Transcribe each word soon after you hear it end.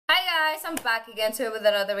guys, I'm back again today with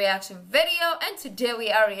another reaction video, and today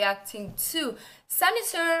we are reacting to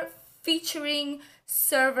Şanışer featuring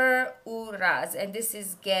server Uraz, and this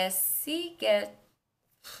is Gece.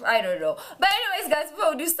 I don't know. But anyways guys,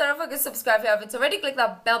 before we do start off, subscribe if you haven't already. Click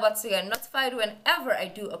that bell button to get notified whenever I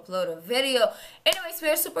do upload a video. Anyways, we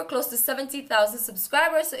are super close to 70,000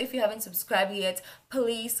 subscribers, so if you haven't subscribed yet,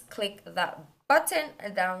 please click that button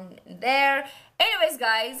down there. Anyways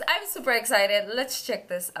guys, I'm super excited. Let's check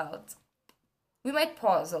this out. We might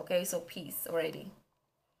pause, okay? So peace already.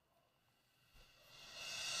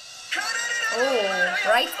 Oh,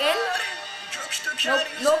 right in?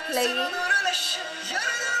 No playing.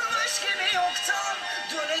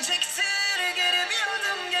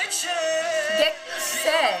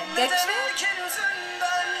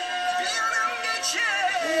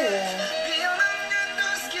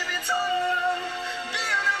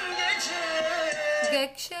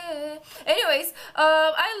 Gece. Anyways,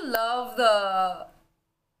 I love the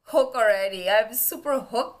hook already. I'm super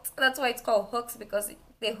hooked. That's why it's called hooks, because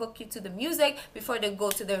they hook you to the music before they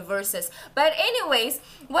go to their verses. But anyways,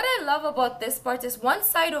 what I love about this part is one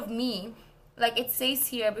side of me, like it says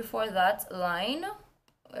here before that line.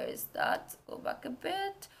 Where is that? Go back a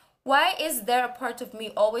bit. Why is there a part of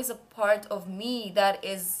me, always a part of me that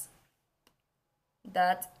is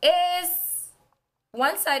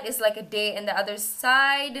one side is like a day and the other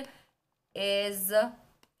side is, I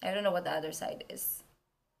don't know what the other side is.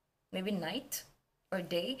 Maybe night or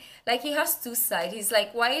day. Like he has two sides. He's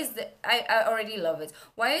like, why is the, I already love it.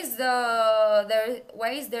 Why is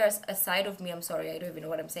there a side of me, I'm sorry, I don't even know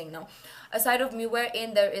what I'm saying now. A side of me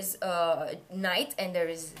wherein there is night and there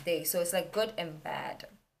is day. So it's like good and bad.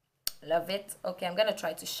 Love it. Okay, I'm gonna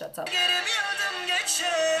try to shut up.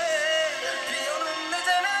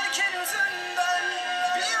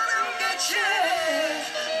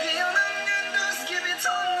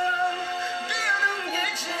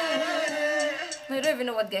 I don't even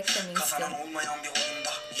know what Gece means. Kazanan olmayan bir oyunda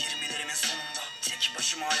 20'lerimin sonunda tek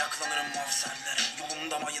başıma ayaklanırım mavserlere.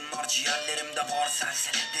 Yolumda mayınlar, ciğerlerimde var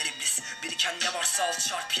zelzele. Biz biriken ne varsa al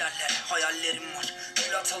çarp yerlere. Hayallerim var,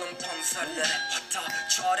 gül atalım panserlere. Hatta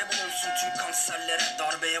çare bulunsun tüm kanserlere.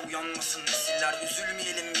 Darbeye uyanmasın nesiller,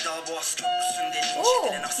 üzülmeyelim bir daha Boğaz Köprüsü'nde linç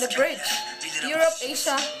edilen askerlere. Bilirim Europe,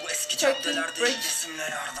 Asia, bu eski Turkey, caddelerde bridge. resimle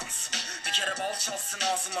yardansın. Bir kere bal çalsın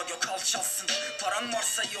ağzıma, gök alçalsın. Paran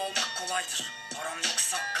varsa iyi olmak kolaydır. Paran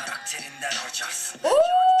yoksa karakterinden harcarsın.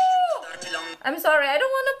 I'm sorry, I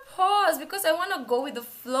don't want to pause because I want to go with the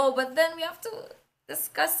flow, but then we have to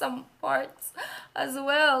discuss some parts as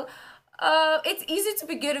well. It's easy to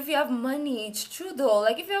be good if you have money. It's true though.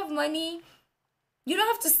 Like if you have money, you don't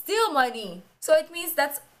have to steal money. So it means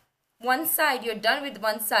that's one side. You're done with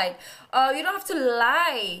one side. You don't have to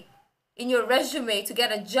lie in your resume to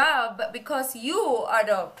get a job because you are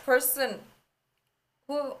the person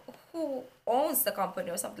who owns the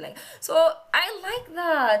company or something like that. So I like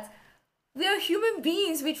that. We are human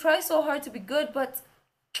beings. We try so hard to be good, but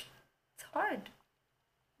it's hard.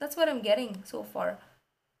 That's what I'm getting so far.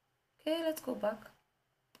 Okay, let's go back.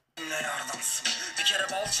 Bir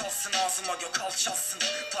kere bal çalsın ağzıma, gök alçalsın.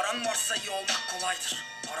 Paran varsa iyi olmak kolaydır.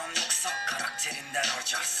 Paran yoksa karakterinden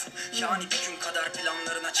harcarsın. Yani bir gün kader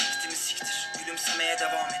planlarına çektiğimi siktir. Gülümsemeye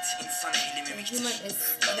devam et. İnsan eğilimi miktir.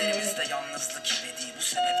 Kaderimizde yalnızlık ebedi. Bu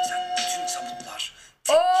sebepten bütün tabutlar.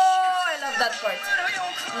 Oh, I love that part.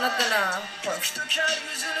 I'm not gonna pause.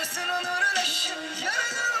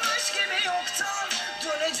 Yaratılmış gibi yoktan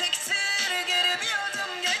dönecektir geri bir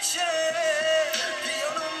adım geçe. Bir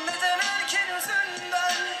yanım neden erken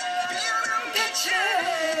üzünden, bir yanım geçe.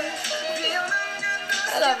 Bir yanım gündüz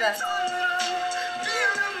gibi tanrım, bir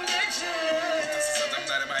yanım gece. Tasız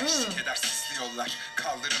adımlarıma eşlik eder sisli yollar.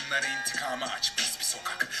 Kaldırımları intikama aç pis bir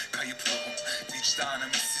sokak. Kayıp ruhum,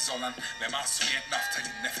 vicdanım işsiz olan ve masumiyet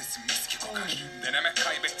naftalin, nefesim miski kokar. Denemek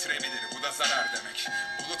kaybettirebilir, bu da zarar demek.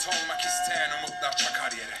 Bulut olmak isteyen umutlar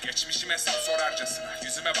çakar yere. Geçmişim hesap sorarcasına,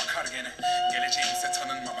 yüzüme bakar gene. Geleceğimse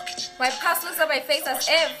tanınmamak için. My past looks at my face as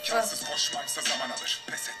if. İmkansız koşmamsa zaman alır,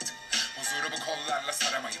 pes ettim. Huzuru bu kollarla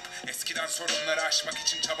saramayıp eskiden sorunları aşmak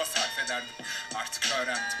için çaba sarf ederdim. Artık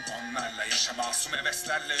öğrendim onlarla yaşa, masum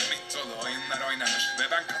heveslerle ümit dolu oyunlar oynanır.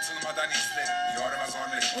 Ve ben katılmadan izlerim, yorma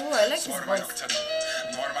zorlayıp. Sorma yok tadım,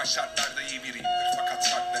 normal şartlarda iyi biriyimdir. Fakat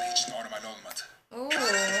şartlar hiç normal olmadı.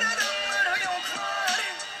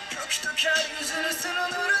 Kök döker yüzünü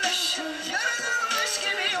sınırların eşi. Yaratılmış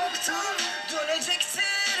gibi yoktan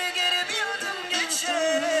dönecektir geri bir adım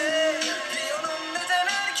geçe. Bir yanım neden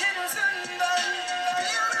erken üzünden,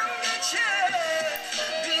 bir yanım geçe.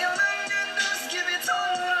 Bir yanım gündüz gibi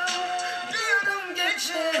tanrım, bir yanım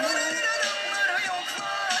gece. Adımları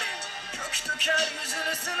yoklar, kök döker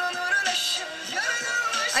yüzünü sınırların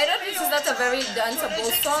I know this is not a very danceable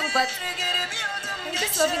song, but I'm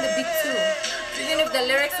just loving the beat too. Even if the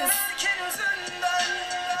lyrics is...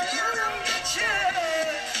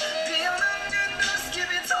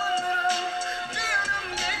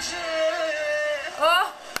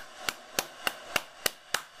 Oh,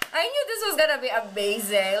 I knew this was gonna be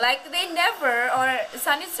amazing. Like, they never, or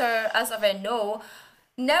Şanışer, as of I know,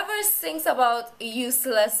 never sings about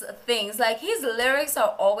useless things. Like, his lyrics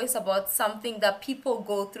are always about something that people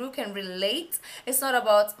go through, can relate. It's not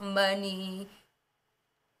about money,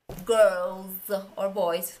 girls or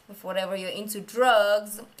boys, if whatever you're into,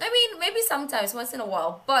 drugs. I mean, maybe sometimes, once in a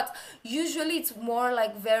while, but usually it's more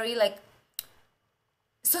like very like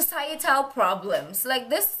societal problems. Like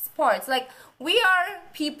this part, like, we are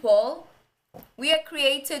people, we are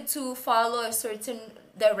created to follow a certain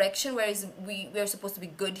direction, whereas we are supposed to be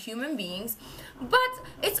good human beings, but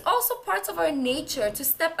it's also part of our nature to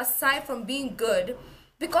step aside from being good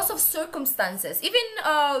because of circumstances. Even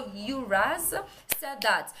Uraz said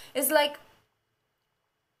that. It's like,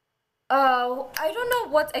 I don't know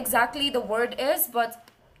what exactly the word is, but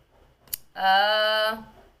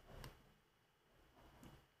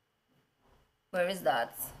where is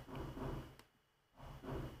that?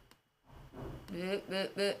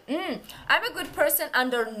 I'm a good person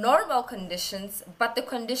under normal conditions, but the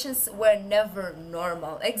conditions were never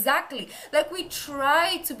normal. Exactly. Like, we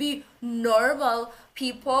try to be normal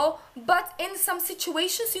people, but in some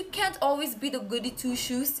situations you can't always be the goody two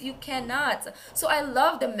shoes. You cannot. So I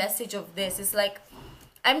love the message of this. It's like,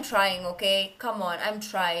 I'm trying, okay? Come on, I'm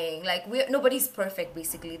trying. Like, nobody's perfect,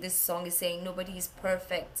 basically. This song is saying nobody is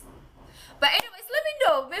perfect. But anyways, let me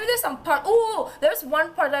know. Maybe there's some part. Oh, there's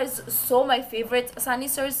one part that is so my favorite.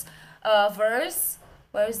 Şanışer's verse.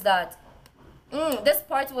 Where is that? This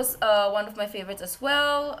part was one of my favorites as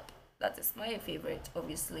well. That is my favorite,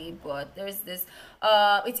 obviously. But there's this.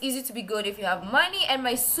 It's easy to be good if you have money. And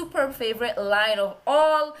my super favorite line of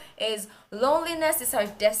all is, loneliness is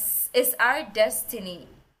our destiny,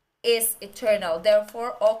 is eternal.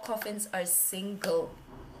 Therefore, all coffins are single.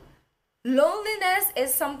 Loneliness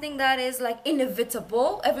is something that is like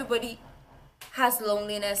inevitable. Everybody has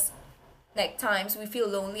loneliness, like times we feel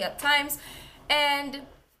lonely at times, and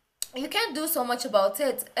you can't do so much about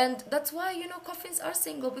it. And that's why, you know, coffins are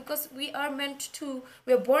single, because we are meant to,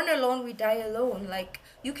 we're born alone, we die alone. Like,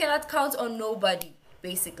 you cannot count on nobody,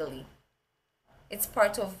 basically. It's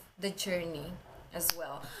part of the journey as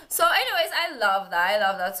well. So anyways, I love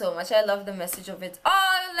that so much. I love the message of it.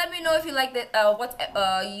 Let me know if you like that, what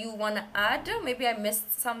you want to add. Maybe I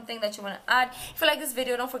missed something that you want to add. If you like this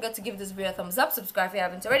video, don't forget to give this video a thumbs up, subscribe if you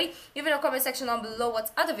haven't already. Leave in the comment section down below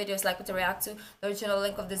what other videos like me to react to. The original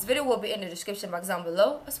link of this video will be in the description box down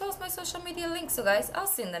below, as well as my social media links. So guys, I'll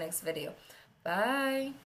see you in the next video.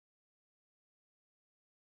 Bye.